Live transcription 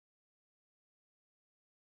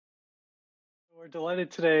We're delighted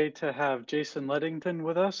today to have Jason Leddington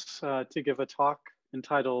with us to give a talk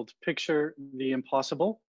entitled Picture the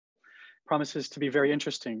Impossible. Promises to be very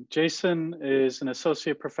interesting. Jason is an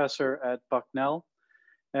associate professor at Bucknell,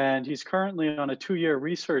 and he's currently on a 2-year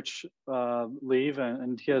research leave,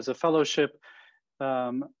 and he has a fellowship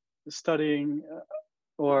studying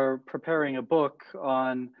or preparing a book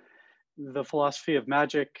on the philosophy of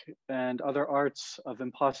magic and other arts of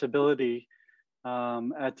impossibility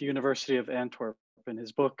at the University of Antwerp, and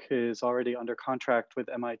his book is already under contract with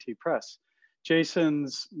MIT Press.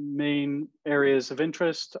 Jason's main areas of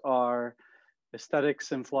interest are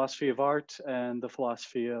aesthetics and philosophy of art and the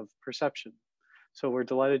philosophy of perception. So we're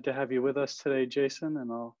delighted to have you with us today, Jason,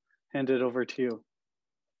 and I'll hand it over to you.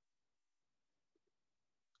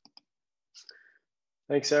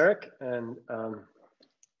 Thanks, Eric. And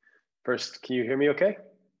first, can you hear me okay?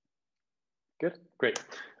 Good, great.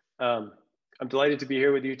 I'm delighted to be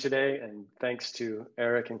here with you today, and thanks to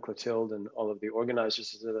Eric and Clotilde and all of the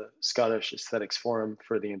organizers of the Scottish Aesthetics Forum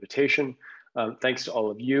for the invitation. Thanks to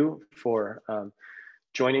all of you for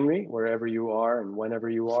joining me wherever you are and whenever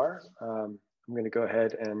you are. I'm going to go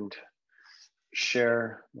ahead and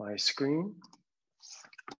share my screen.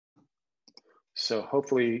 So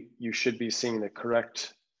hopefully you should be seeing the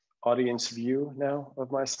correct audience view now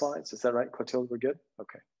of my slides. Is that right, Clotilde? We're good?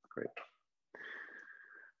 Okay, great.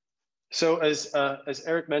 So as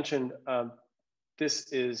Eric mentioned,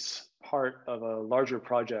 this is part of a larger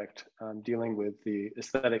project dealing with the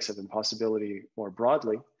aesthetics of impossibility more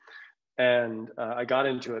broadly. And I got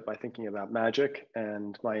into it by thinking about magic,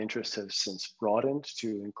 and my interest has since broadened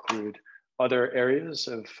to include other areas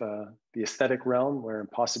of the aesthetic realm where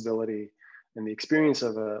impossibility and the experience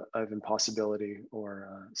of impossibility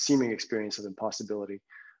or seeming experience of impossibility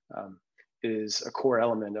is a core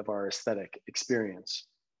element of our aesthetic experience.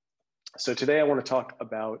 So today I want to talk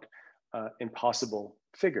about impossible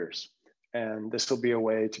figures. And this will be a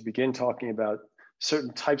way to begin talking about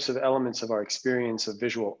certain types of elements of our experience of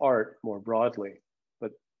visual art more broadly,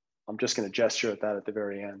 but I'm just going to gesture at that at the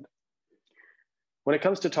very end. When it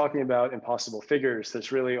comes to talking about impossible figures,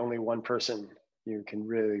 there's really only one person you can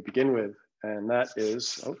really begin with, and that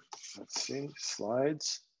is, let's see,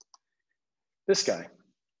 slides. This guy,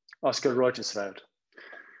 Oscar Reutersvärd.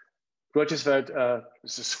 Reutersvärd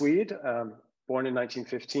was a Swede, born in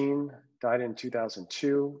 1915, died in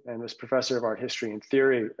 2002, and was professor of art history and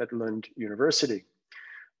theory at Lund University.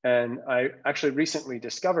 And I actually recently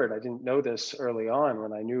discovered, I didn't know this early on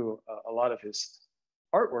when I knew a lot of his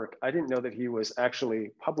artwork, I didn't know that he was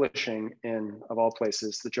actually publishing in, of all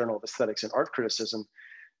places, the Journal of Aesthetics and Art Criticism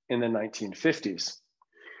in the 1950s.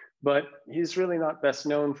 But he's really not best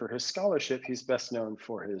known for his scholarship, he's best known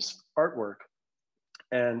for his artwork.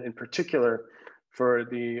 And in particular, for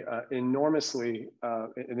the enormous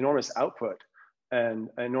output and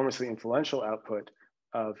enormously influential output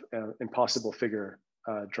of impossible figure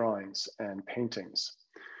drawings and paintings.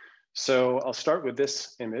 So I'll start with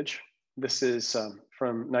this image. This is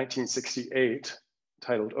from 1968,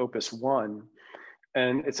 titled Opus 1.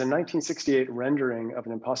 And it's a 1968 rendering of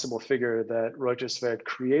an impossible figure that Reutersvärd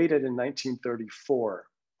created in 1934.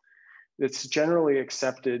 It's generally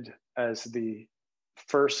accepted as the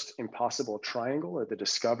first impossible triangle, or the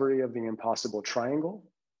discovery of the impossible triangle.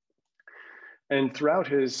 And throughout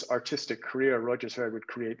his artistic career, Reutersvärd would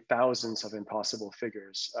create thousands of impossible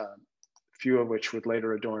figures, few of which would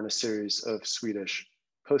later adorn a series of Swedish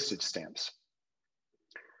postage stamps.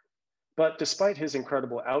 But despite his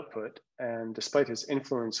incredible output, and despite his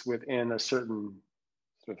influence within a certain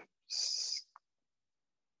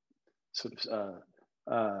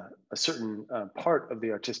part of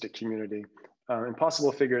the artistic community,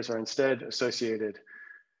 impossible figures are instead associated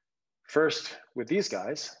first with these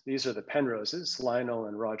guys. These are the Penroses, Lionel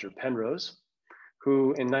and Roger Penrose,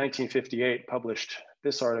 who in 1958 published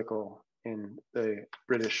this article in the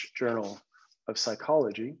British Journal of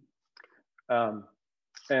Psychology. So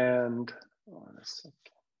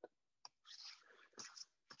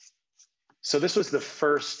this was the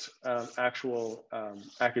first actual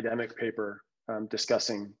academic paper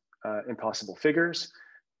discussing impossible figures.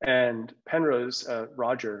 And Penrose,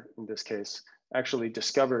 Roger in this case, actually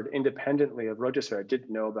discovered independently of Reutersvärd, didn't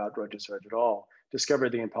know about Reutersvärd at all,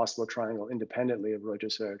 discovered the impossible triangle independently of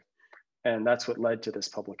Reutersvärd. And that's what led to this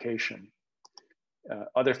publication.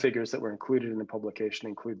 Other figures that were included in the publication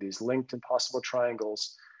include these linked impossible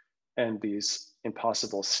triangles and these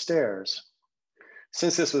impossible stairs.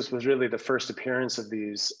 Since this was really the first appearance of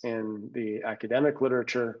these in the academic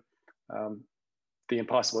literature, the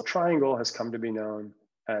impossible triangle has come to be known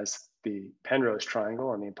as the Penrose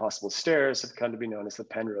Triangle, and the impossible stairs have come to be known as the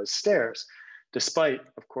Penrose Stairs, despite,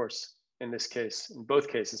 of course, in this case, in both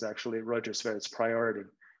cases, actually, Reutersvärd's priority.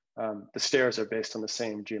 The stairs are based on the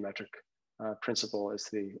same geometric principle as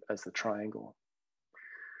the triangle.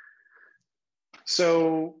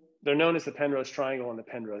 So they're known as the Penrose Triangle and the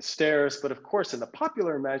Penrose Stairs, but of course, in the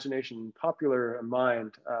popular imagination, popular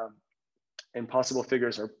mind, impossible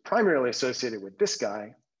figures are primarily associated with this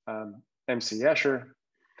guy, MC Escher,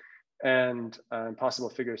 and impossible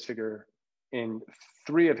figures figure in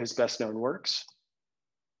 3 of his best known works: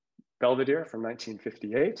 Belvedere from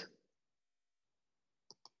 1958,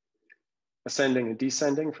 Ascending and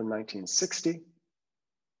Descending from 1960,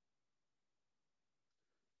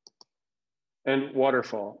 and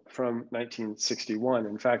Waterfall from 1961.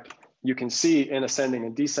 In fact, you can see in Ascending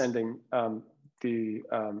and Descending the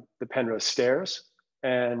Penrose Stairs,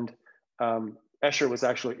 and Escher was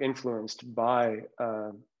actually influenced by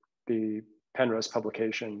the Penrose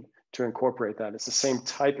publication to incorporate that. It's the same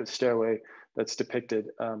type of stairway that's depicted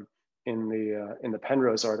in the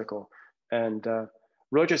Penrose article. And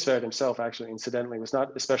Reutersvärd himself, actually, incidentally, was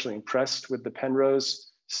not especially impressed with the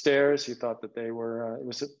Penrose stairs. He thought that they were, it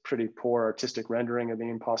was a pretty poor artistic rendering of the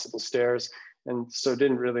impossible stairs, and so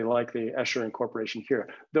didn't really like the Escher incorporation here.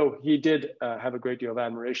 Though he did have a great deal of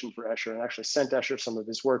admiration for Escher and actually sent Escher some of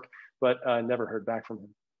his work, but never heard back from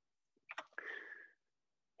him.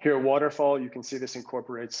 Here, Waterfall, you can see this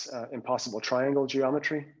incorporates impossible triangle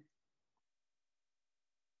geometry.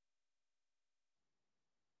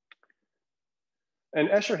 And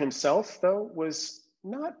Escher himself, though, was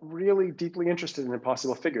not really deeply interested in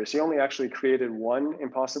impossible figures. He only actually created one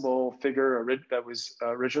impossible figure that was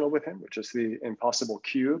original with him, which is the impossible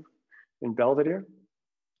cube in Belvedere.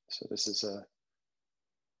 So this is a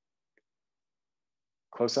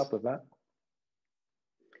close-up of that.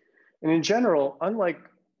 And in general, unlike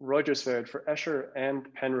Reutersvärd, for Escher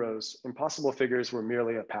and Penrose, impossible figures were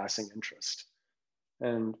merely a passing interest.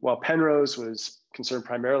 And while Penrose was concerned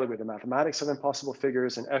primarily with the mathematics of impossible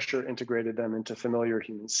figures, and Escher integrated them into familiar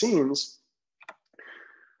human scenes,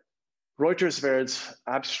 Reutersvärd's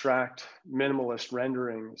abstract, minimalist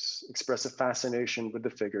renderings express a fascination with the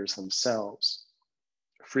figures themselves.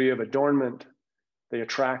 Free of adornment, they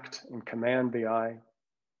attract and command the eye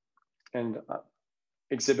and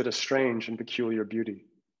exhibit a strange and peculiar beauty.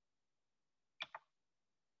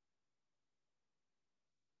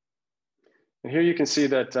 And here you can see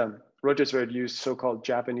that Reutersvärd used so-called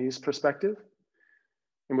Japanese perspective,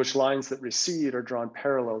 in which lines that recede are drawn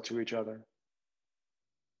parallel to each other.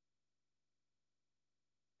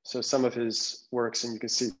 So some of his works, and you can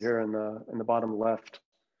see here in the bottom left,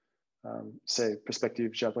 say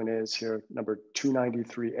Perspective Japonaise here, number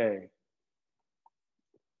 293A.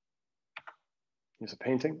 Here's a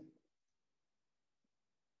painting.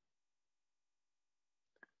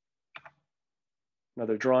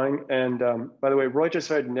 Another drawing. And by the way,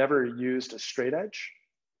 Reutersvärd never used a straight edge.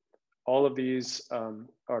 All of these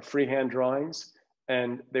are freehand drawings,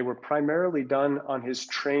 and they were primarily done on his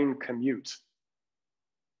train commute.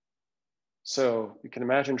 So you can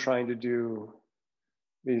imagine trying to do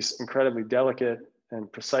these incredibly delicate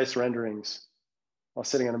and precise renderings while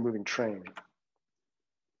sitting on a moving train.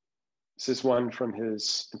 This is one from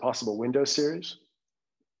his Impossible Window series.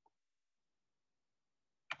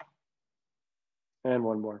 And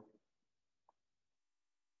one more.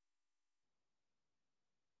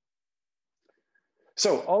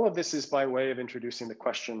 So all of this is by way of introducing the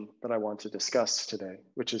question that I want to discuss today,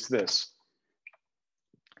 which is this: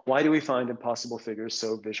 why do we find impossible figures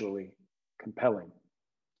so visually compelling?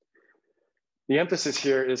 The emphasis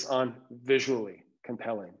here is on visually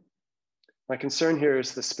compelling. My concern here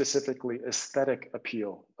is the specifically aesthetic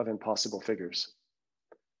appeal of impossible figures.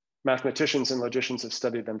 Mathematicians and logicians have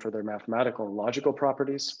studied them for their mathematical and logical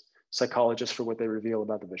properties, psychologists for what they reveal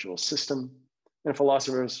about the visual system, and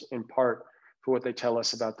philosophers in part for what they tell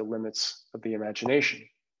us about the limits of the imagination.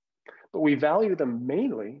 But we value them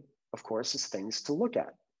mainly, of course, as things to look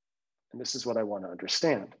at. And this is what I want to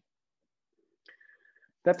understand.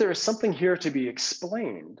 That there is something here to be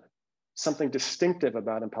explained, something distinctive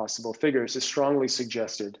about impossible figures, is strongly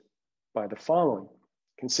suggested by the following.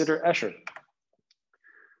 Consider Escher.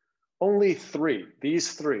 Only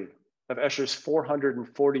these three of Escher's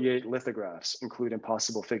 448 lithographs include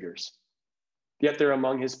impossible figures. Yet they're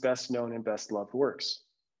among his best known and best loved works.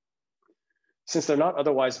 Since they're not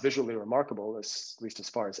otherwise visually remarkable, at least as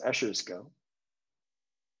far as Escher's go,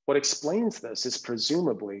 what explains this is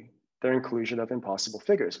presumably their inclusion of impossible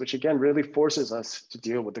figures, which again really forces us to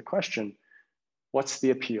deal with the question, what's the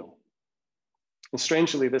appeal? And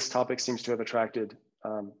strangely, this topic seems to have attracted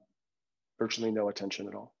virtually no attention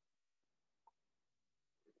at all.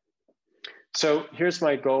 So here's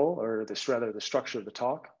my goal, or rather the structure of the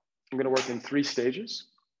talk. I'm going to work in 3 stages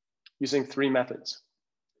using 3 methods.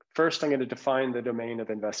 First, I'm going to define the domain of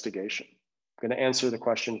investigation. I'm going to answer the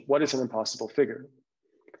question, what is an impossible figure?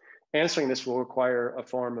 Answering this will require a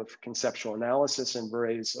form of conceptual analysis and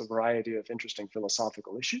raise a variety of interesting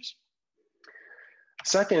philosophical issues.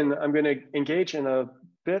 Second, I'm going to engage in a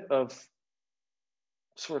bit of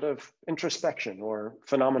sort of introspection or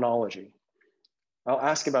phenomenology. I'll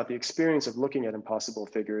ask about the experience of looking at impossible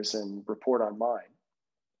figures and report on mine.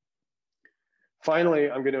 Finally,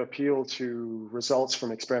 I'm going to appeal to results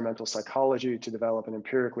from experimental psychology to develop an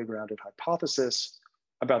empirically grounded hypothesis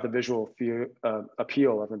about the visual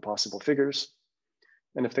appeal of impossible figures.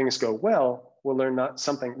 And if things go well, we'll learn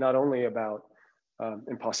not only about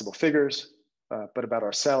impossible figures, but about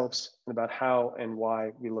ourselves and about how and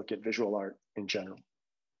why we look at visual art in general.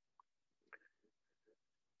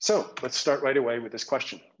 So let's start right away with this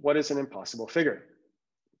question. What is an impossible figure?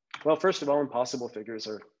 Well, first of all, impossible figures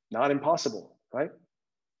are not impossible, right?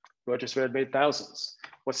 Reutersvärd made thousands.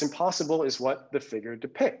 What's impossible is what the figure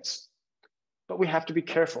depicts. But we have to be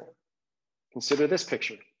careful. Consider this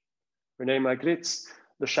picture. René Magritte's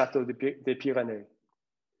The Château des Pyrénées.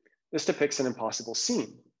 This depicts an impossible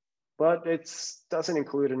scene, but it doesn't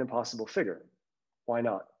include an impossible figure. Why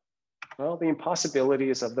not? Well, the impossibility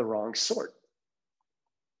is of the wrong sort.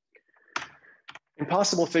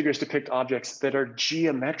 Impossible figures depict objects that are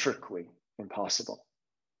geometrically impossible.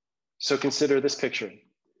 So consider this picture.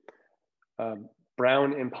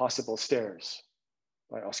 Brown Impossible Stairs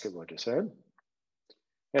by Oscar Reutersvärd.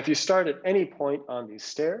 If you start at any point on these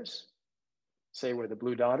stairs, say where the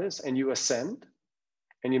blue dot is, and you ascend,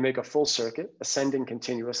 and you make a full circuit, ascending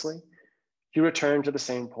continuously, you return to the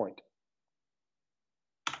same point.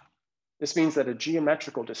 This means that a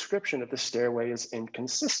geometrical description of the stairway is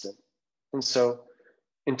inconsistent, and so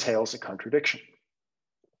entails a contradiction.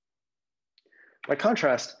 By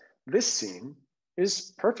contrast, this scene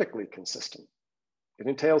is perfectly consistent. It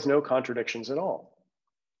entails no contradictions at all.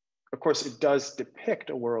 Of course, it does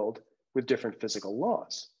depict a world with different physical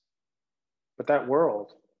laws, but that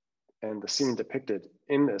world and the scene depicted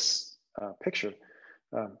in this picture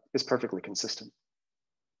is perfectly consistent.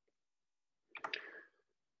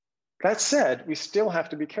 That said, we still have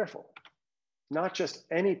to be careful. Not just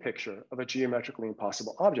any picture of a geometrically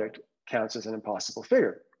impossible object counts as an impossible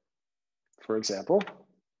figure. For example,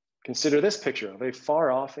 consider this picture of a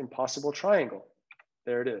far-off impossible triangle.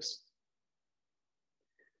 There it is.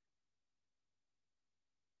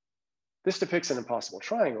 This depicts an impossible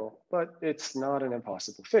triangle, but it's not an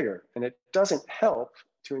impossible figure, and it doesn't help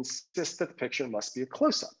to insist that the picture must be a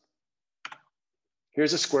close-up.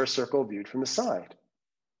 Here's a square circle viewed from the side.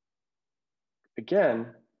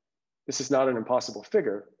 Again, this is not an impossible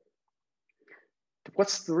figure.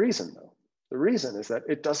 What's the reason, though? The reason is that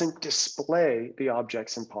it doesn't display the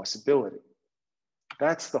object's impossibility.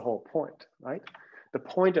 That's the whole point, right? The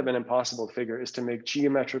point of an impossible figure is to make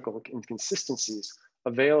geometrical inconsistencies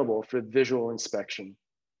available for visual inspection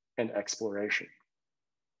and exploration.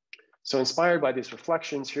 So inspired by these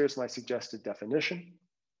reflections, here's my suggested definition.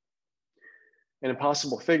 An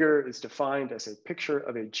impossible figure is defined as a picture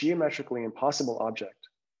of a geometrically impossible object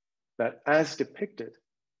that, as depicted,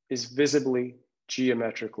 is visibly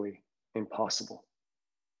geometrically impossible.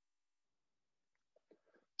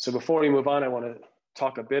 So before we move on, I want to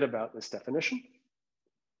talk a bit about this definition.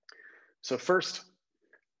 So first,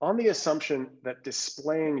 on the assumption that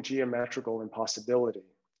displaying geometrical impossibility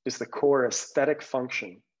is the core aesthetic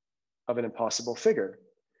function of an impossible figure,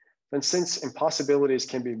 then since impossibilities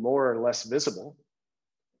can be more or less visible,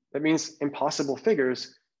 that means impossible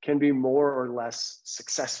figures can be more or less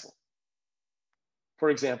successful. For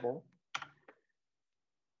example,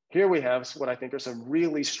 here we have what I think are some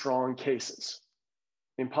really strong cases.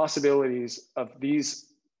 Impossibilities of these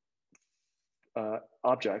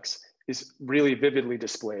objects is really vividly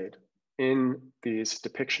displayed in these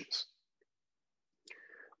depictions.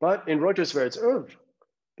 But in Reutersvärd's oeuvre,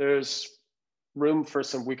 there's room for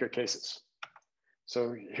some weaker cases.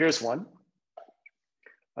 So here's one.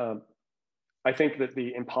 I think that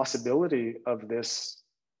the impossibility of this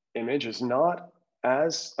image is not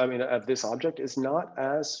as, of this object is not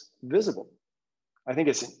as visible. I think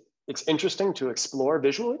it's interesting to explore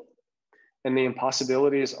visually, and the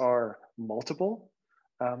impossibilities are multiple.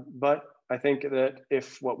 But I think that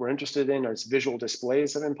if what we're interested in is visual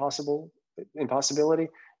displays of impossibility,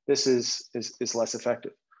 this is less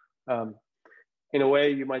effective. In a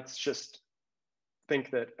way, you might just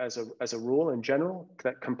think that as a rule in general,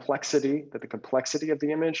 that the complexity of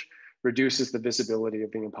the image reduces the visibility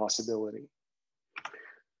of the impossibility.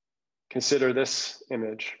 Consider this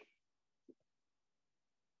image.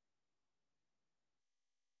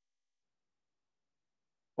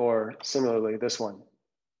 or similarly, this one.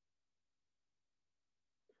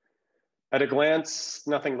 At a glance,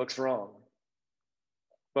 nothing looks wrong.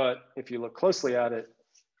 But if you look closely at it,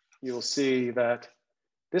 you will see that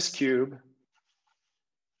this cube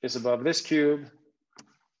is above this cube,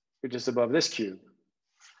 which is above this cube.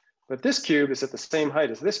 But this cube is at the same height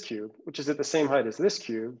as this cube, which is at the same height as this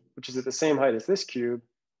cube, which is at the same height as this cube.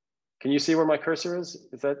 Can you see where my cursor is?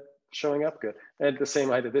 Is that showing up? Good. And at the same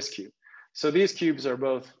height of this cube. So these cubes are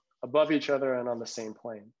both above each other and on the same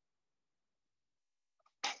plane.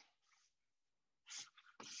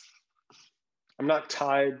 I'm not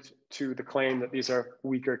tied to the claim that these are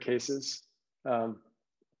weaker cases,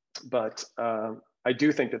 but I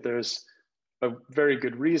do think that there's a very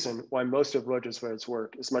good reason why most of Reutersvärd's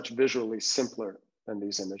work is much visually simpler than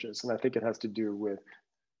these images. And I think it has to do with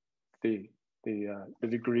the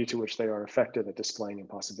degree to which they are effective at displaying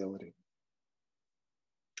impossibility.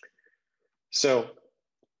 So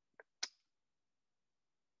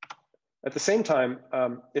at the same time,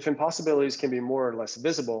 if impossibilities can be more or less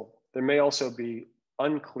visible, there may also be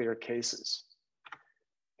unclear cases.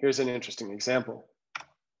 Here's an interesting example.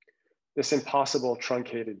 This impossible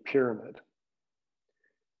truncated pyramid.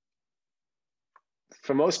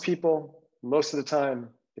 For most people, most of the time,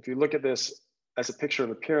 if you look at this as a picture of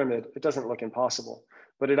a pyramid, it doesn't look impossible,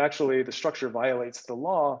 but it actually, the structure violates the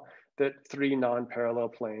law that three non-parallel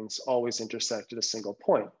planes always intersect at a single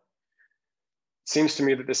point. It seems to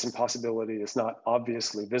me that this impossibility is not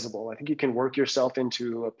obviously visible. I think you can work yourself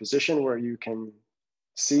into a position where you can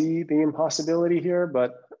see the impossibility here,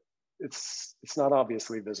 but it's not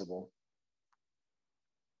obviously visible.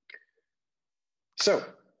 So,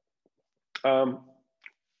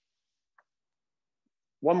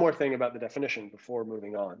 one more thing about the definition before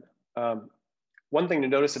moving on. One thing to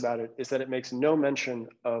notice about it is that it makes no mention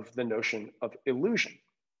of the notion of illusion.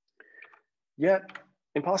 Yet,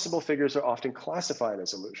 impossible figures are often classified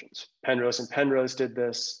as illusions. Penrose and Penrose did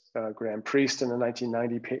this. Graham Priest in the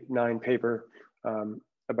 1999 paper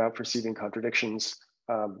about perceiving contradictions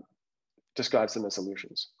describes them as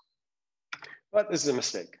illusions. But this is a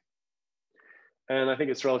mistake. And I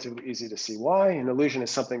think it's relatively easy to see why. An illusion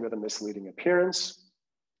is something with a misleading appearance.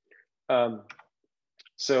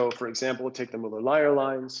 So for example, take the Muller-Lyer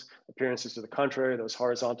lines. Appearances to the contrary, those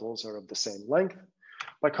horizontals are of the same length.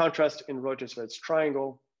 By contrast, in Reutersvärd's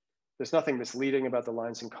triangle, there's nothing misleading about the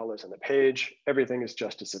lines and colors on the page. Everything is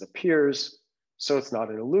just as it appears, so it's not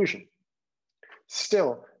an illusion.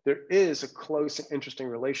 Still, there is a close and interesting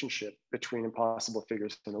relationship between impossible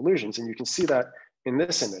figures and illusions, and you can see that in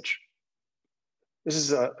this image. This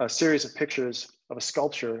is a series of pictures of a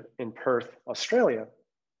sculpture in Perth, Australia.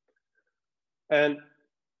 And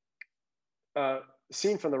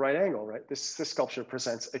seen from the right angle, right? This sculpture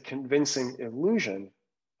presents a convincing illusion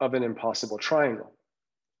of an impossible triangle.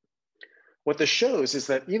 What this shows is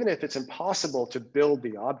that even if it's impossible to build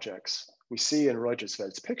the objects we see in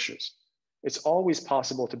Reutersvärd's pictures, it's always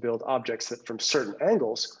possible to build objects that from certain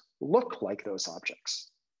angles look like those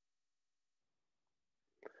objects.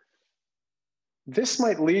 This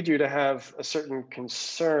might lead you to have a certain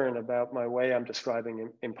concern about my way I'm describing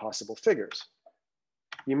impossible figures.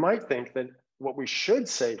 You might think that what we should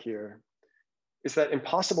say here is that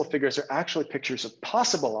impossible figures are actually pictures of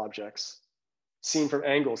possible objects seen from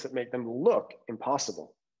angles that make them look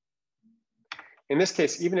impossible. In this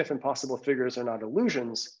case, even if impossible figures are not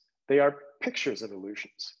illusions, they are pictures of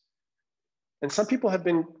illusions. And some people have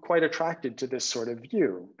been quite attracted to this sort of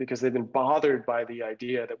view because they've been bothered by the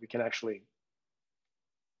idea that we can actually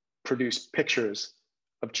produce pictures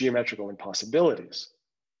of geometrical impossibilities.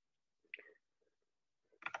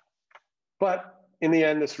 But in the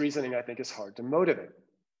end, this reasoning, I think, is hard to motivate.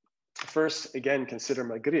 First, again, consider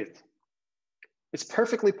Magritte. It's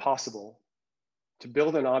perfectly possible to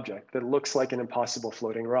build an object that looks like an impossible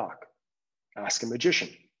floating rock. Ask a magician.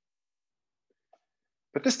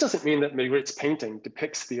 But this doesn't mean that Magritte's painting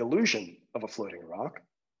depicts the illusion of a floating rock,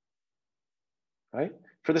 right?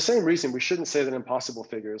 For the same reason, we shouldn't say that impossible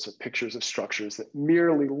figures are pictures of structures that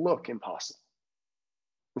merely look impossible.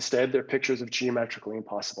 Instead, they're pictures of geometrically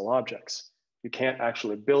impossible objects. You can't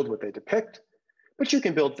actually build what they depict, but you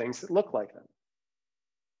can build things that look like them.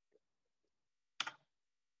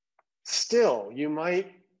 Still, you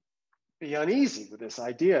might be uneasy with this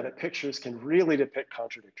idea that pictures can really depict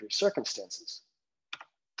contradictory circumstances.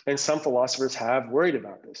 And some philosophers have worried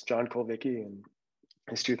about this. John Kolvicki in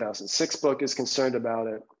his 2006 book is concerned about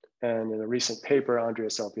it. And in a recent paper,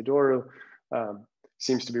 Andreas Elpidorou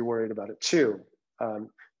seems to be worried about it too.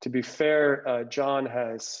 To be fair, John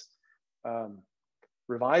has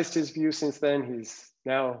revised his view since then. He's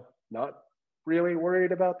now not really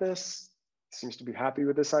worried about this. seems to be happy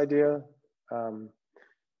with this idea.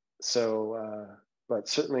 But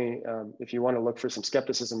certainly, if you want to look for some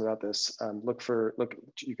skepticism about this,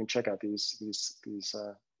 you can check out these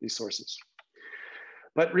sources.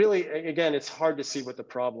 But really, again, it's hard to see what the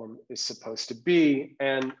problem is supposed to be.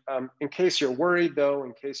 And in case you're worried, though,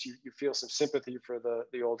 in case you feel some sympathy for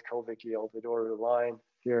the old Kulviki Elpidorou line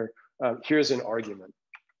here, here's an argument.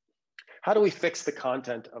 How do we fix the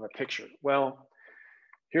content of a picture? Well,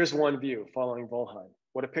 here's one view following Volheim.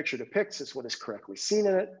 What a picture depicts is what is correctly seen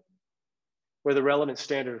in it, where the relevant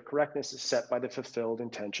standard of correctness is set by the fulfilled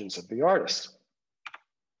intentions of the artist.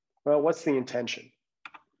 Well, what's the intention?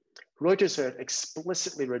 Reutersvärd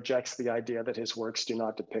explicitly rejects the idea that his works do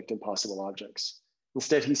not depict impossible objects.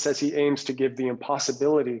 Instead, he says he aims to give the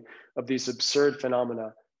impossibility of these absurd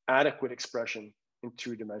phenomena adequate expression in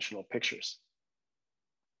two-dimensional pictures.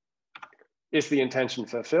 Is the intention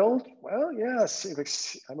fulfilled? Well, yes,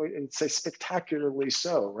 I would say spectacularly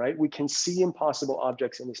so, right? We can see impossible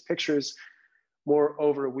objects in his pictures.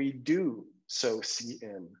 Moreover, we do so see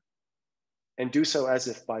in, and do so as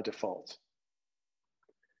if by default.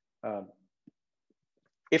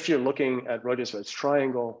 If you're looking at Reutersvärd's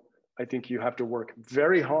triangle, I think you have to work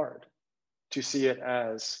very hard to see it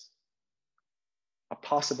as a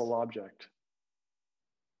possible object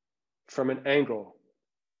from an angle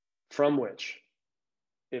from which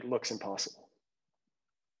it looks impossible.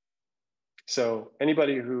 So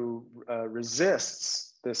anybody who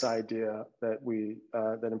resists this idea that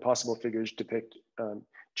that impossible figures depict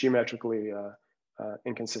geometrically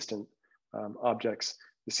inconsistent objects,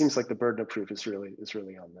 it seems like the burden of proof is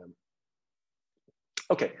really on them.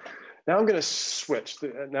 Okay, now I'm going to switch.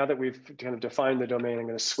 Now that we've kind of defined the domain, I'm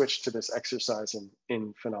going to switch to this exercise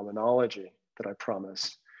in phenomenology that I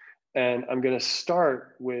promised. And I'm going to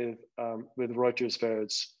start with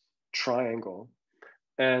Reutersvärd's triangle.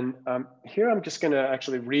 And here I'm just going to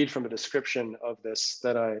actually read from a description of this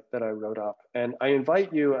that I wrote up. And I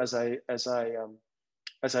invite you as I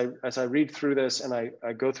read through this and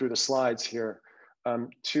I go through the slides here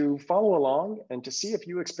to follow along and to see if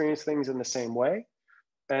you experience things in the same way.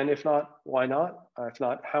 And if not, why not? If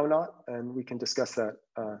not, how not? And we can discuss that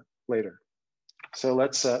later. So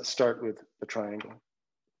let's start with the triangle.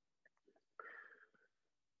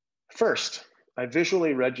 First, I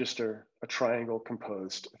visually register a triangle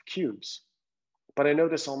composed of cubes, but I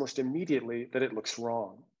notice almost immediately that it looks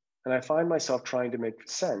wrong, and I find myself trying to make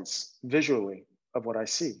sense visually of what I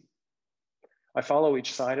see. I follow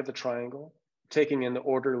each side of the triangle, taking in the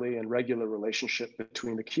orderly and regular relationship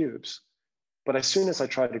between the cubes, but as soon as I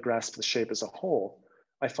try to grasp the shape as a whole,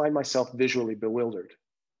 I find myself visually bewildered.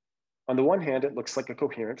 On the one hand, it looks like a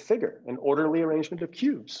coherent figure, an orderly arrangement of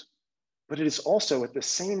cubes, but it is also at the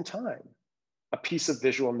same time a piece of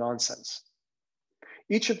visual nonsense.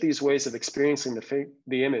 Each of these ways of experiencing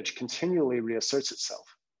the image continually reasserts itself.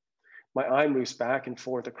 My eye moves back and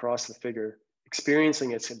forth across the figure,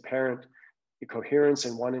 experiencing its apparent coherence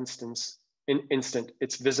in one instant,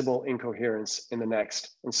 its visible incoherence in the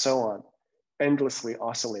next, and so on, endlessly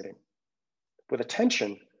oscillating. With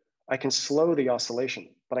attention, I can slow the oscillation,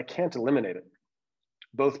 but I can't eliminate it.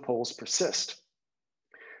 Both poles persist.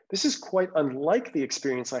 This is quite unlike the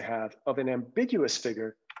experience I have of an ambiguous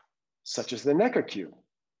figure, such as the Necker cube.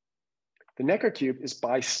 The Necker cube is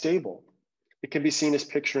bistable. It can be seen as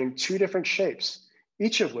picturing two different shapes,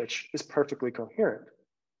 each of which is perfectly coherent.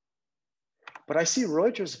 But I see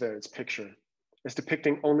Reutersvärd's picture as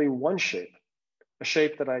depicting only one shape, a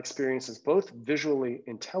shape that I experience as both visually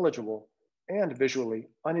intelligible and visually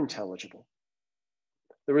unintelligible.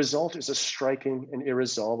 The result is a striking and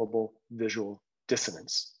irresolvable visual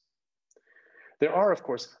dissonance. There are, of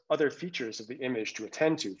course, other features of the image to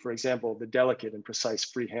attend to. For example, the delicate and precise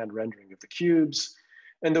freehand rendering of the cubes,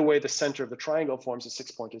 and the way the center of the triangle forms a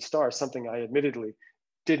six-pointed star, something I admittedly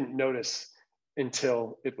didn't notice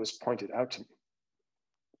until it was pointed out to me.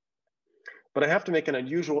 But I have to make an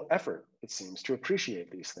unusual effort, it seems, to appreciate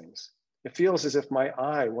these things. It feels as if my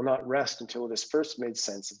eye will not rest until it has first made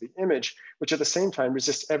sense of the image, which at the same time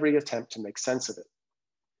resists every attempt to make sense of it.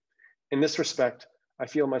 In this respect, I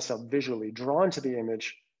feel myself visually drawn to the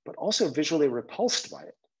image, but also visually repulsed by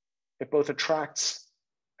it. It both attracts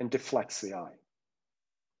and deflects the eye.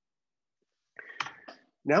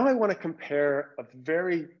 Now I want to compare a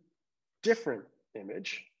very different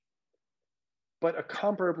image, but a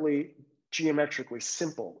comparably geometrically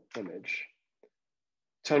simple image.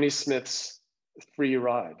 Tony Smith's Free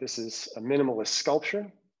Ride. This is a minimalist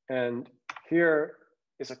sculpture, and here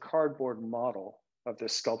is a cardboard model of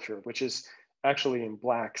this sculpture, which is actually in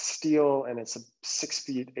black steel, and it's 6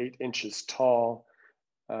 feet 8 inches tall,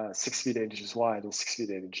 6 feet 8 inches wide, and 6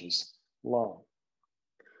 feet 8 inches long.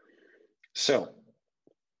 So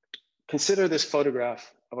consider this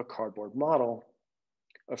photograph of a cardboard model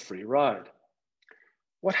of free ride.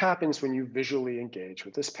 What happens when you visually engage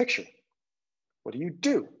with this picture? What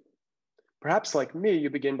do? Perhaps like me, you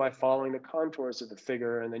begin by following the contours of the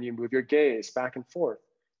figure, and then you move your gaze back and forth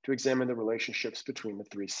to examine the relationships between the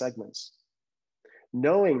three segments.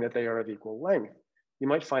 Knowing that they are of equal length, you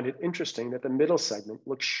might find it interesting that the middle segment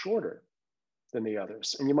looks shorter than the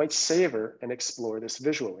others, and you might savor and explore this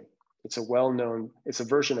visually. It's a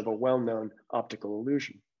version of a well-known optical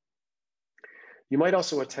illusion. You might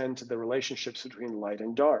also attend to the relationships between light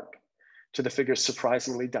and dark, to the figure's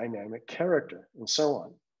surprisingly dynamic character, and so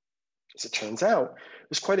on. As it turns out,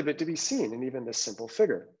 there's quite a bit to be seen in even this simple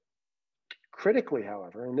figure. Critically,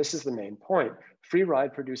 however, and this is the main point, free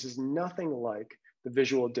ride produces nothing like the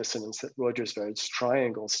visual dissonance that Reutersvärd's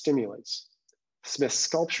triangle stimulates. Smith's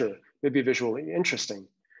sculpture may be visually interesting,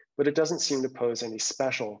 but it doesn't seem to pose any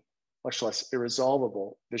special, much less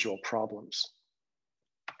irresolvable visual problems.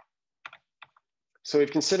 So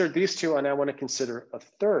we've considered these two, and I want to consider a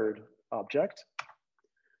third object,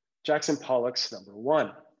 Jackson Pollock's number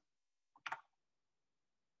 1.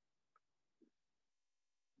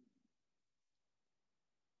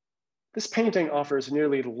 This painting offers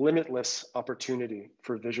nearly limitless opportunity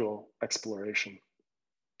for visual exploration.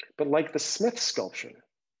 But like the Smith sculpture,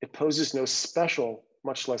 it poses no special,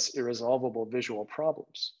 much less irresolvable visual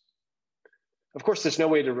problems. Of course, there's no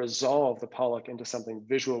way to resolve the Pollock into something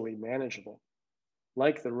visually manageable.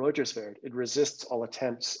 Like the Reutersvärd, it resists all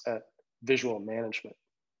attempts at visual management.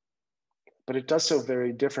 But it does so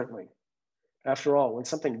very differently. After all, when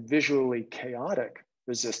something visually chaotic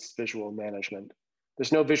resists visual management,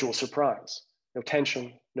 there's no visual surprise, no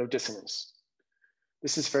tension, no dissonance.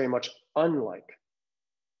 This is very much unlike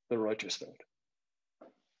the Reutersvärd.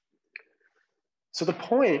 So the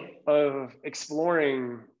point of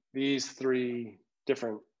exploring these three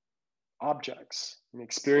different objects and the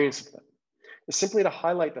experience of them is simply to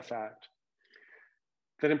highlight the fact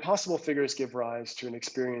that impossible figures give rise to an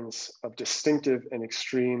experience of distinctive and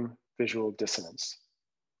extreme visual dissonance.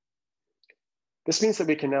 This means that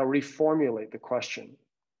we can now reformulate the question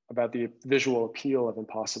about the visual appeal of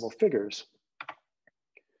impossible figures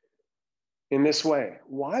in this way.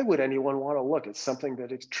 Why would anyone want to look at something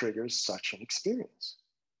that triggers such an experience?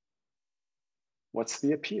 What's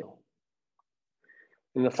the appeal?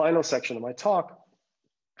 In the final section of my talk,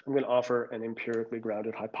 I'm going to offer an empirically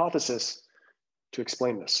grounded hypothesis to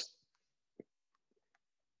explain this.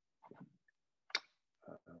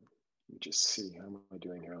 Let me just see, how am I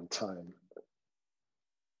doing here on time?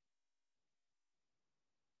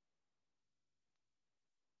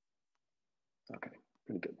 Okay,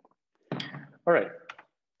 pretty good. All right,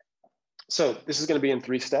 so this is going to be in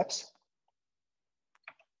 3 steps.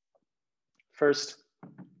 First,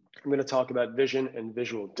 I'm going to talk about vision and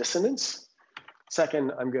visual dissonance.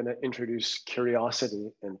 Second, I'm going to introduce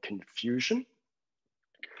curiosity and confusion.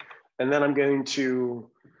 And then I'm going to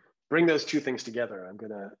bring those 2 things together. I'm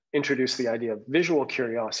going to introduce the idea of visual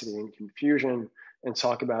curiosity and confusion and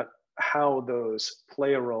talk about how those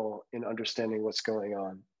play a role in understanding what's going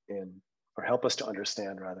on or help us to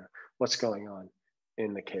understand rather, what's going on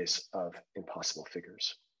in the case of impossible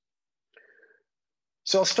figures.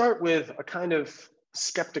 So I'll start with a kind of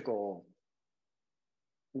skeptical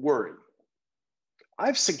worry.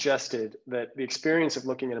 I've suggested that the experience of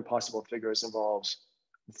looking at impossible figures involves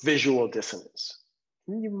visual dissonance.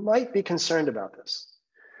 You might be concerned about this.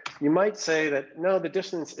 You might say that, no, the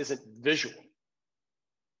dissonance isn't visual.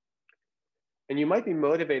 And you might be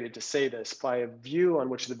motivated to say this by a view on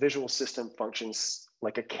which the visual system functions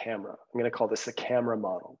like a camera. I'm going to call this the camera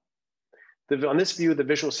model. On this view, the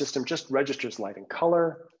visual system just registers light and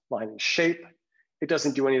color, line and shape. It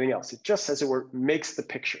doesn't do anything else. It just, as it were, makes the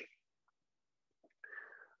picture.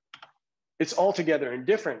 It's altogether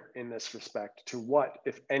indifferent in this respect to what,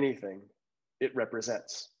 if anything, it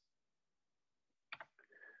represents.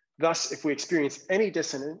 Thus, if we experience any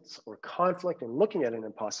dissonance or conflict in looking at an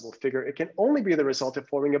impossible figure, it can only be the result of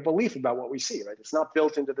forming a belief about what we see, right? It's not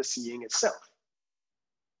built into the seeing itself.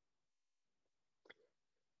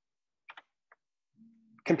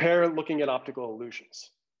 Compare looking at optical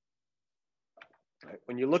illusions. Right?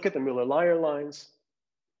 When you look at the Müller-Lyer lines,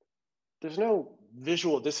 there's no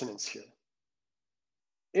visual dissonance here.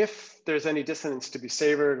 If there's any dissonance to be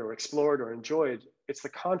savored or explored or enjoyed, it's the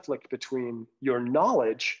conflict between your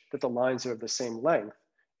knowledge that the lines are of the same length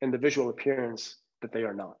and the visual appearance that they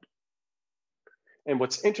are not. And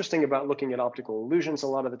what's interesting about looking at optical illusions a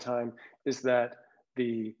lot of the time is that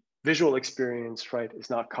the visual experience, right, is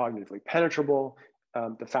not cognitively penetrable.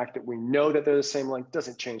 The fact that we know that they're the same length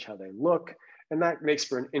doesn't change how they look. And that makes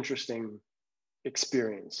for an interesting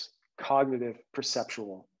experience, cognitive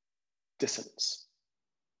perceptual dissonance.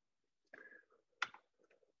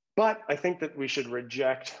 But I think that we should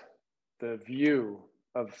reject the view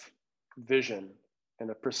of vision and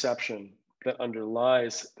the perception that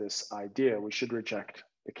underlies this idea. We should reject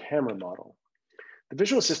the camera model. The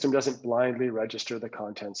visual system doesn't blindly register the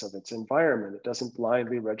contents of its environment. It doesn't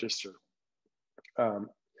blindly register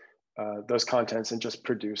those contents and just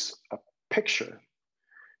produce a picture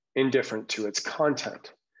indifferent to its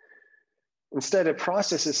content. Instead, it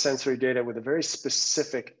processes sensory data with a very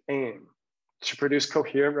specific aim to produce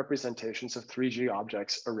coherent representations of 3D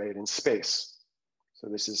objects arrayed in space. So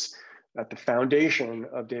this is at the foundation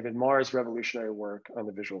of David Marr's revolutionary work on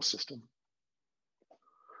the visual system.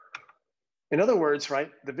 In other words,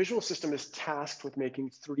 right, the visual system is tasked with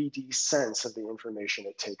making 3D sense of the information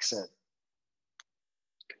it takes in.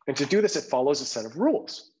 And to do this, it follows a set of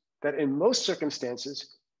rules that in most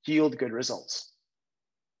circumstances yield good results.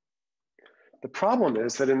 The problem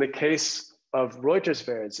is that in the case of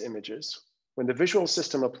Reutersvärd's images, when the visual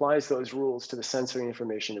system applies those rules to the sensory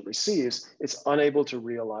information it receives, it's unable to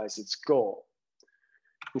realize its goal.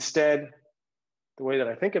 Instead, the way that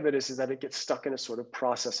I think of it is that it gets stuck in a sort of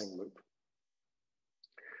processing loop.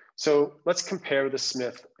 So let's compare the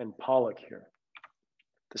Smith and Pollock here.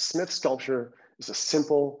 The Smith sculpture is a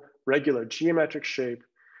simple, regular geometric shape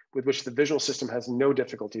with which the visual system has no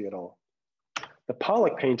difficulty at all. The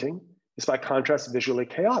Pollock painting is by contrast visually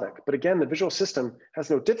chaotic, but again, the visual system has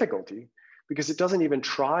no difficulty because it doesn't even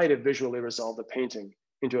try to visually resolve the painting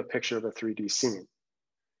into a picture of a 3D scene.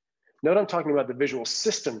 Note I'm talking about the visual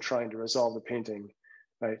system trying to resolve the painting,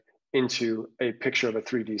 right, into a picture of a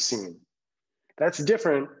 3D scene. That's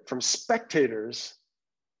different from spectators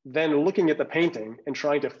then looking at the painting and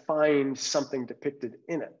trying to find something depicted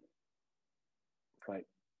in it, right?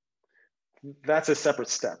 That's a separate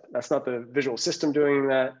step. That's not the visual system doing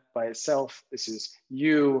that by itself. This is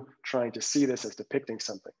you trying to see this as depicting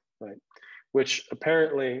something, right? Which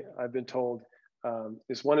apparently I've been told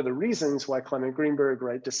is one of the reasons why Clement Greenberg,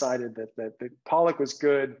 right, decided that Pollock was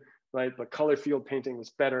good, right, but color field painting was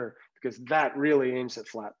better because that really aims at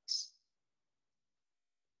flatness.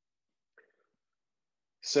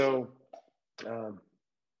 So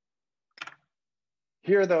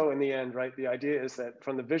here, though, in the end, right, the idea is that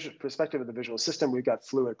from the visual perspective of the visual system, we've got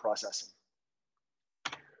fluid processing.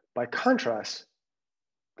 By contrast,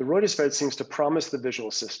 the Reutersvärd seems to promise the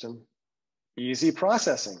visual system easy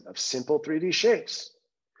processing of simple 3D shapes,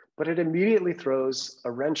 but it immediately throws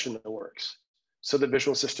a wrench in the works. So the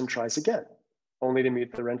visual system tries again, only to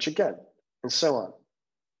meet the wrench again, and so on.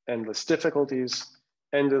 Endless difficulties,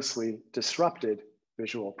 endlessly disrupted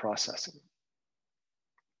visual processing.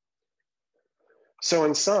 So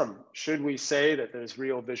in sum, should we say that there's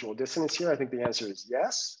real visual dissonance here? I think the answer is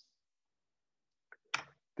yes.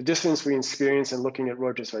 The dissonance we experience in looking at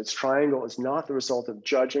Reutersvärd's triangle is not the result of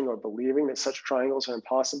judging or believing that such triangles are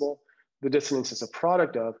impossible. The dissonance is a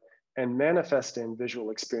product of and manifest in visual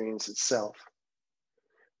experience itself.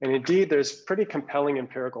 And indeed, there's pretty compelling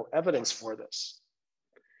empirical evidence for this.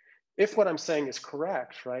 If what I'm saying is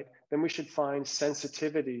correct, right, then we should find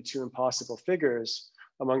sensitivity to impossible figures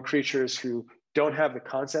among creatures who don't have the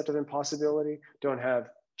concept of impossibility, don't have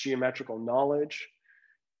geometrical knowledge,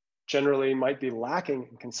 generally might be lacking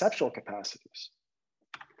in conceptual capacities.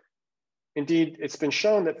 Indeed, it's been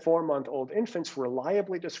shown that 4-month-old infants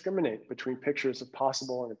reliably discriminate between pictures of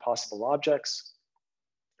possible and impossible objects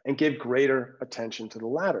and give greater attention to the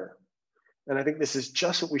latter. And I think this is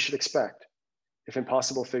just what we should expect if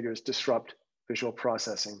impossible figures disrupt visual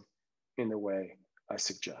processing in the way I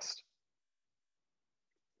suggest.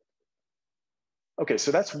 Okay,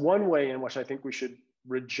 so that's one way in which I think we should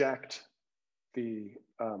reject the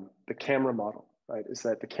camera model, right? Is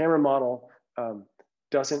that the camera model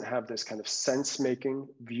doesn't have this kind of sense-making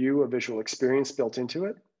view of visual experience built into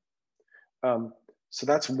it. So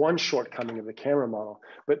that's one shortcoming of the camera model.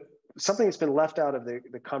 But something that's been left out of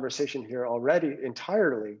the conversation here already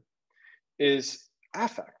entirely is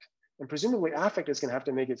affect. And presumably affect is gonna have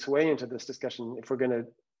to make its way into this discussion if we're gonna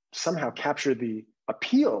somehow capture the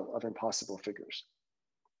appeal of impossible figures.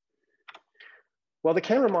 Well, the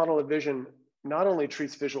camera model of vision not only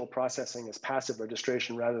treats visual processing as passive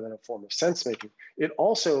registration rather than a form of sense making, it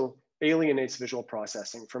also alienates visual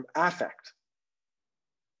processing from affect.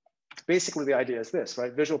 Basically, the idea is this,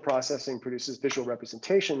 right? Visual processing produces visual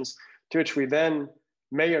representations to which we then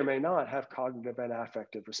may or may not have cognitive and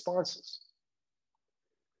affective responses.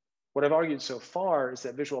 What I've argued so far is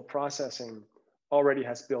that visual processing already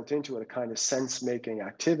has built into it a kind of sense-making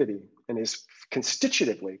activity and is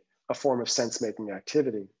constitutively a form of sense-making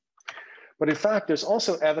activity. But in fact, there's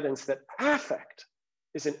also evidence that affect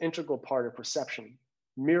is an integral part of perception,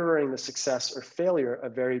 mirroring the success or failure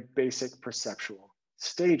of very basic perceptual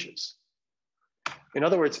stages. In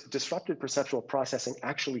other words, disrupted perceptual processing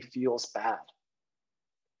actually feels bad.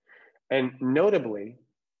 And notably,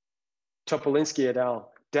 Topolinsky et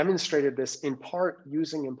al. Demonstrated this in part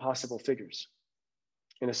using impossible figures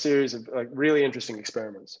in a series of really interesting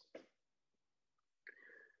experiments.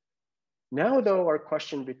 Now, though, our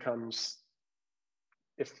question becomes,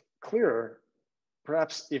 if clearer,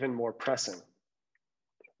 perhaps even more pressing.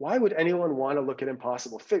 Why would anyone want to look at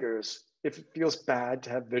impossible figures if it feels bad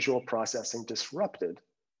to have visual processing disrupted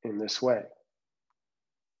in this way?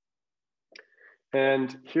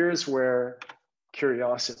 And here's where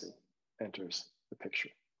curiosity enters the picture.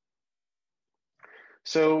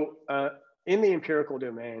 So in the empirical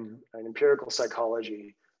domain, in empirical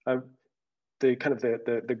psychology,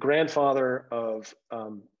 the grandfather of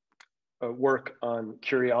work on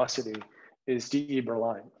curiosity is D.E.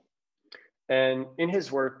 Berline. And in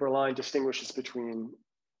his work, Berline distinguishes between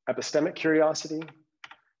epistemic curiosity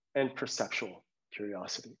and perceptual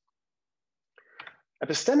curiosity.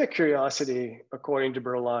 Epistemic curiosity, according to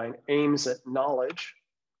Berline, aims at knowledge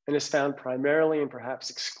and is found primarily and perhaps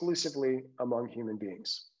exclusively among human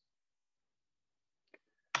beings.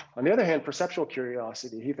 On the other hand, perceptual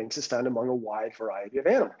curiosity, he thinks, is found among a wide variety of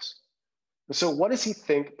animals. And so what does he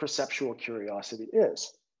think perceptual curiosity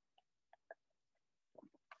is?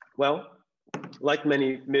 Well, like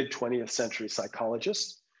many mid-20th century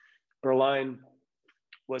psychologists, Berline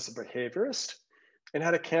was a behaviorist and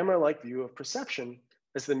had a camera-like view of perception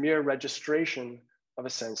as the mere registration of a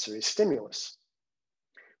sensory stimulus.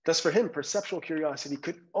 Thus, for him, perceptual curiosity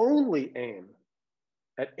could only aim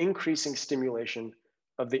at increasing stimulation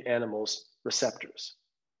of the animal's receptors.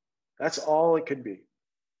 That's all it could be.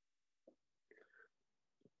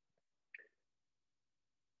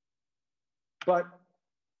 But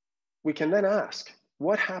we can then ask,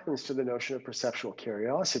 what happens to the notion of perceptual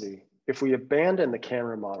curiosity if we abandon the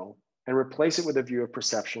camera model and replace it with a view of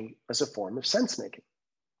perception as a form of sense-making?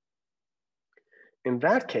 In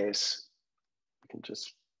that case, we can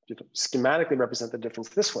just schematically represent the difference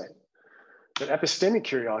this way. That epistemic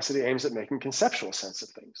curiosity aims at making conceptual sense of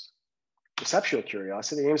things. Perceptual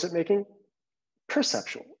curiosity aims at making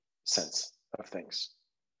perceptual sense of things.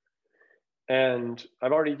 And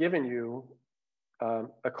I've already given you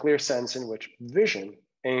a clear sense in which vision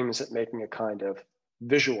aims at making a kind of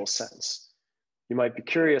visual sense. You might be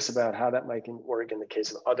curious about how that might work in the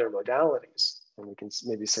case of other modalities, and we can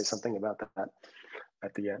maybe say something about that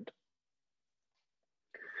at the end.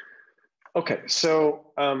 Okay,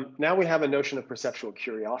 so now we have a notion of perceptual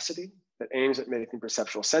curiosity that aims at making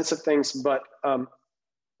perceptual sense of things, but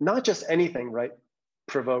not just anything, right,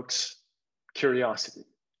 provokes curiosity.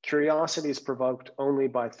 Curiosity is provoked only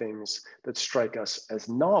by things that strike us as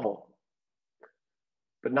novel.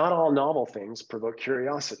 But not all novel things provoke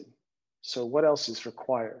curiosity. So what else is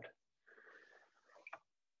required?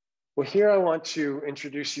 Well, here I want to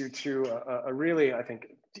introduce you to a really, I think,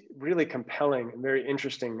 really compelling and very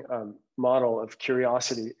interesting model of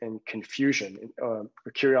curiosity and confusion.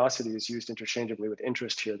 Curiosity is used interchangeably with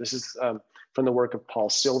interest here. This is from the work of Paul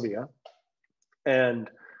Sylvia. And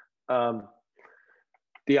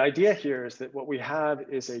the idea here is that what we have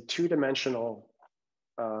is a two-dimensional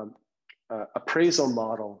appraisal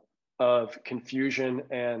model of confusion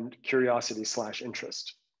and curiosity /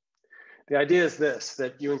 interest. The idea is this,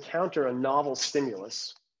 that you encounter a novel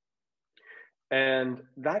stimulus, and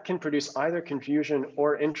that can produce either confusion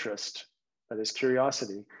or interest, that is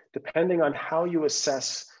curiosity, depending on how you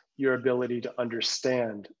assess your ability to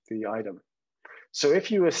understand the item. So if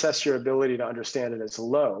you assess your ability to understand it as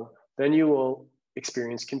low, then you will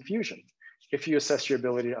experience confusion. If you assess your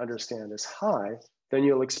ability to understand as high, then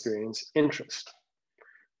you'll experience interest.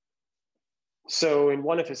 So in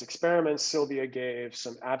one of his experiments, Sylvia gave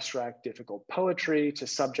some abstract, difficult poetry to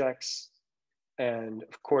subjects. And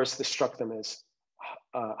of course, this struck them as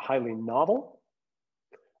highly novel.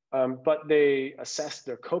 But they assessed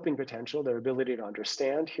their coping potential, their ability to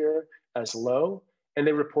understand here, as low, and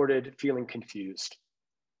they reported feeling confused.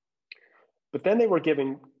 But then they were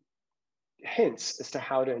given hints as to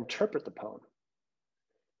how to interpret the poem.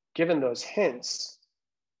 Given those hints,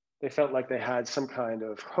 they felt like they had some kind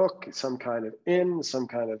of hook, some kind of some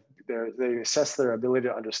kind of, they assessed their ability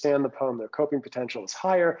to understand the poem, their coping potential is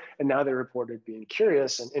higher, and now they reported being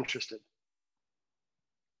curious and interested.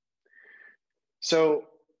 So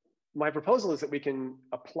my proposal is that we can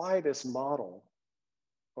apply this model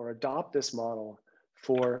or adopt this model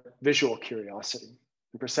for visual curiosity.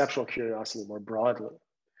 and perceptual curiosity more broadly.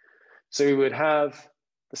 So we would have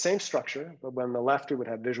the same structure, but on the left, we would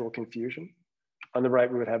have visual confusion. On the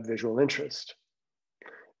right, we would have visual interest.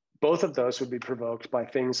 Both of those would be provoked by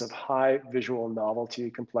things of high visual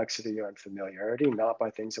novelty, complexity, and familiarity, not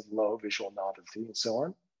by things of low visual novelty and so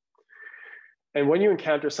on. And when you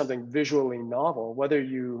encounter something visually novel, whether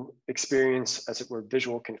you experience, as it were,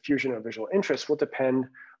 visual confusion or visual interest will depend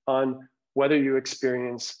on whether you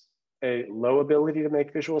experience a low ability to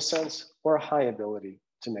make visual sense or a high ability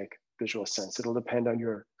to make visual sense. It'll depend on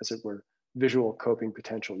your, as it were, visual coping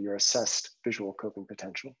potential, your assessed visual coping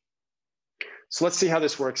potential. So let's see how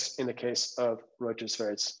this works in the case of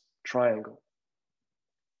Reutersvärd's triangle.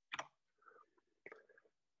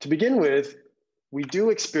 To begin with, we do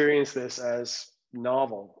experience this as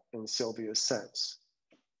novel in Sylvia's sense.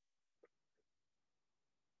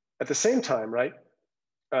 At the same time, right?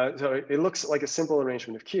 So it looks like a simple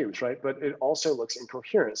arrangement of cubes, right? But it also looks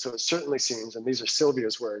incoherent. So it certainly seems, and these are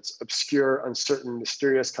Sylvia's words, obscure, uncertain,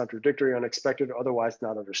 mysterious, contradictory, unexpected, or otherwise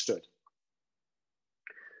not understood.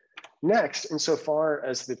 Next, insofar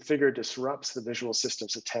as the figure disrupts the visual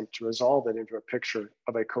system's attempt to resolve it into a picture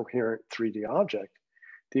of a coherent 3D object,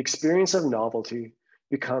 the experience of novelty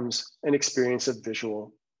becomes an experience of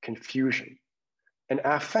visual confusion. And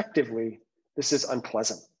affectively, this is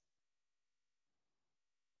unpleasant.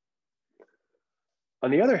 On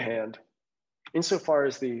the other hand, insofar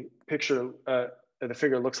as the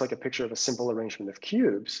figure looks like a picture of a simple arrangement of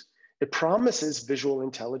cubes, it promises visual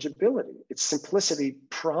intelligibility. Its simplicity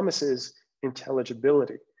promises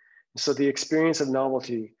intelligibility. So the experience of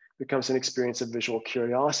novelty becomes an experience of visual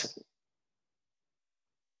curiosity.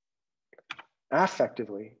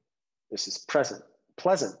 Affectively, this is pleasant.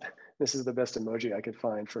 This is the best emoji I could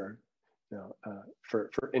find for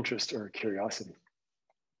interest or curiosity.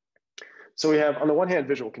 So we have, on the one hand,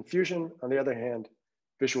 visual confusion, on the other hand,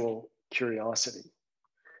 visual curiosity.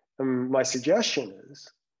 And my suggestion is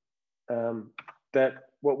that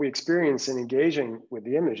what we experience in engaging with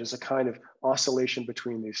the image is a kind of oscillation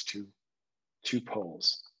between these two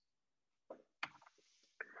poles.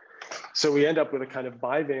 So we end up with a kind of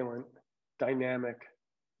bivalent, dynamic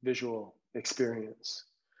visual experience.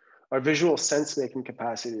 Our visual sense-making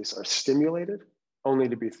capacities are stimulated only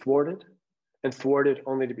to be thwarted, and thwarted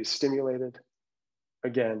only to be stimulated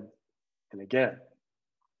again and again.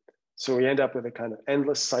 So we end up with a kind of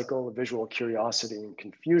endless cycle of visual curiosity and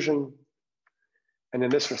confusion. And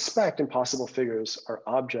in this respect, impossible figures are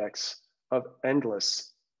objects of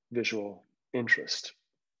endless visual interest.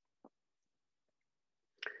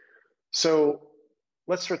 So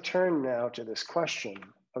let's return now to this question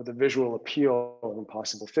of the visual appeal of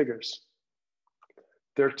impossible figures.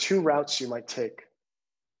 There are two routes you might take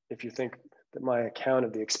if you think that my account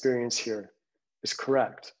of the experience here is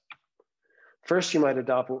correct. First, you might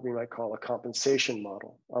adopt what we might call a compensation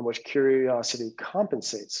model, on which curiosity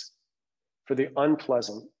compensates for the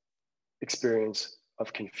unpleasant experience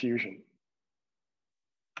of confusion.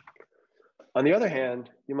 On the other hand,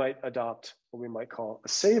 you might adopt what we might call a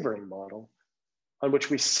savoring model, on which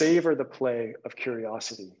we savor the play of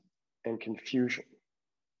curiosity and confusion.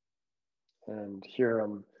 And here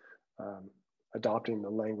I'm adopting the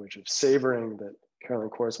language of savoring that Carolyn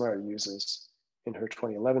Korsmeyer uses in her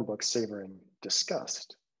 2011 book, Savoring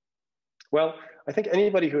Disgust. Well, I think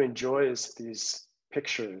anybody who enjoys these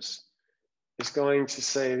pictures is going to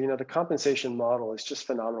say, you know, the compensation model is just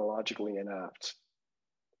phenomenologically inapt.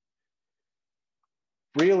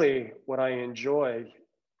 Really, what I enjoy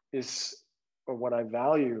is, or what I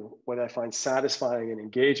value, what I find satisfying and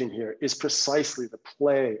engaging here is precisely the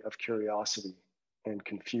play of curiosity and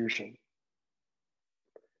confusion.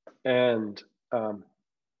 And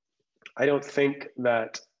I don't think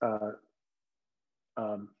that, let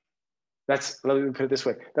me put it this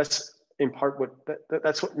way, that's in part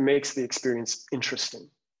that's what makes the experience interesting,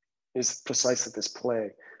 is precisely this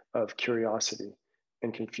play of curiosity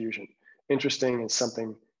and confusion. Interesting and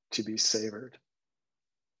something to be savored.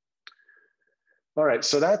 All right,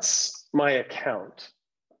 so that's my account,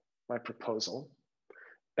 my proposal.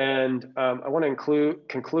 And I want to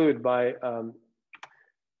conclude by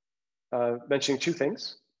mentioning two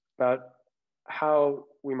things about how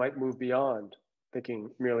we might move beyond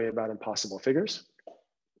thinking merely about impossible figures.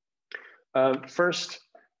 First,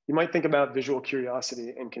 you might think about visual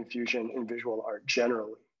curiosity and confusion in visual art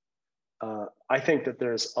generally. I think that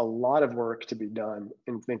there's a lot of work to be done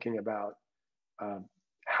in thinking about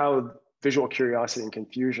how visual curiosity and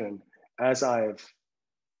confusion, as I've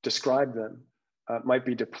described them, might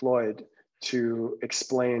be deployed to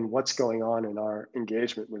explain what's going on in our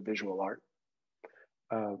engagement with visual art.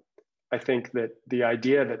 I think that the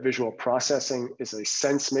idea that visual processing is a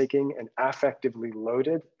sense-making and affectively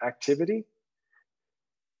loaded activity,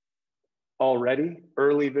 already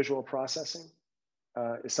early visual processing,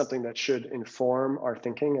 is something that should inform our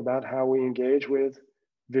thinking about how we engage with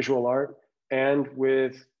visual art and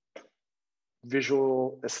with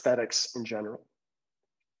visual aesthetics in general.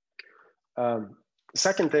 The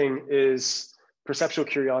second thing is perceptual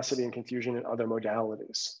curiosity and confusion in other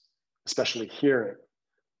modalities, especially hearing.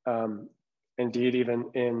 Indeed, even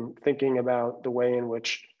in thinking about the way in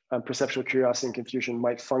which perceptual curiosity and confusion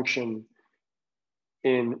might function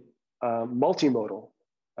in multimodal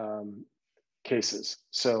cases.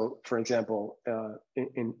 So, for example,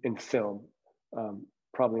 in film,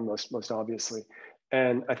 probably most obviously.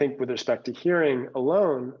 And I think with respect to hearing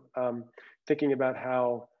alone, thinking about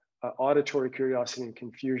how auditory curiosity and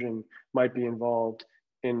confusion might be involved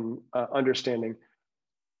in understanding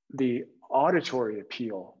the auditory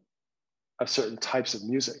appeal of certain types of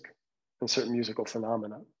music and certain musical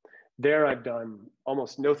phenomena. There I've done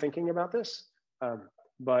almost no thinking about this,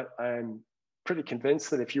 but I'm pretty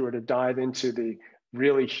convinced that if you were to dive into the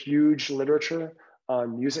really huge literature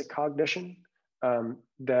on music cognition,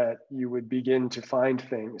 that you would begin to find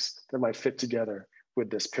things that might fit together with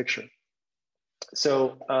this picture.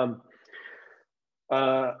 So I'm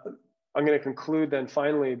going to conclude then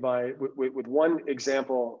finally with one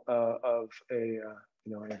example of a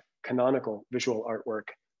canonical visual artwork,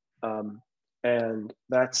 and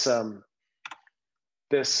that's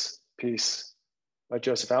this piece by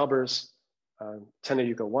Joseph Albers,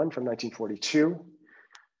 Tenayuka 1 from 1942.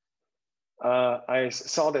 I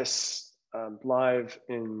saw this live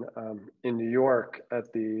in New York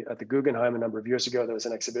at the Guggenheim a number of years ago. There was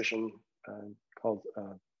an exhibition called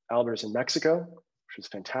Albers in Mexico, which was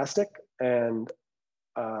fantastic. And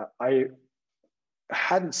I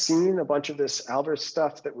hadn't seen a bunch of this Albers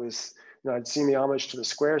stuff that was, I'd seen the homage to the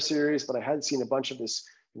Square series, but I hadn't seen a bunch of this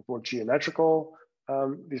more geometrical,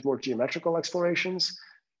 these more geometrical explorations.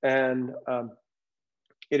 And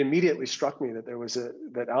it immediately struck me that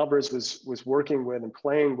that Albers was working with and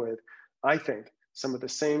playing with, I think, some of the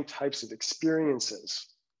same types of experiences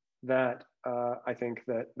that I think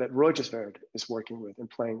that Reutersvärd is working with and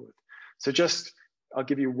playing with. So I'll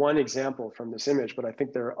give you one example from this image, but I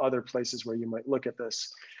think there are other places where you might look at this.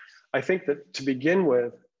 I think that to begin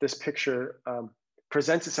with, this picture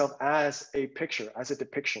presents itself as a picture, as a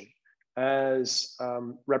depiction, as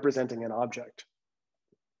representing an object.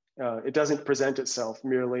 It doesn't present itself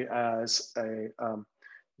merely as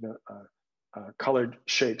colored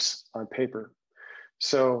shapes on paper.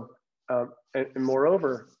 So, and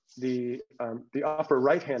moreover, the upper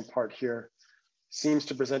right-hand part here seems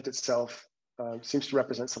to present itself, seems to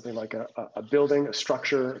represent something like a building, a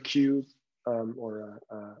structure, a cube, or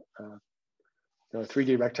a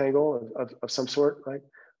 3D rectangle of some sort, right?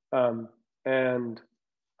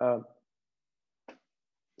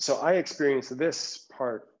 So I experienced this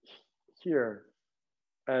part here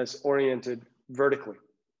as oriented vertically.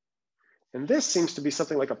 And this seems to be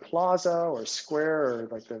something like a plaza or a square, or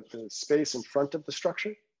like the space in front of the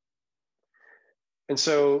structure. And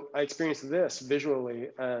so I experienced this visually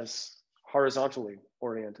as horizontally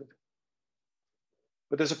oriented.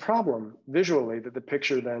 But there's a problem visually that the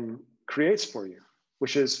picture then creates for you,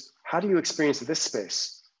 which is, how do you experience this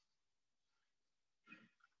space?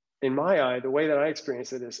 In my eye, the way that I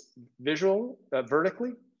experience it is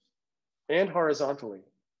vertically and horizontally.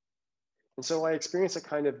 And so I experience a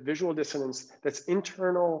kind of visual dissonance that's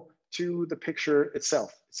internal to the picture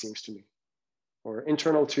itself, it seems to me, or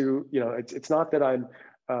internal to, it's not that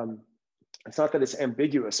it's not that it's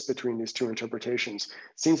ambiguous between these two interpretations.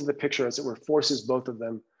 It seems that the picture, as it were, forces both of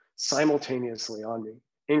them simultaneously on me,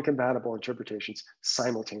 incompatible interpretations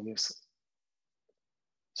simultaneously.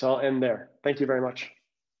 So I'll end there. Thank you very much.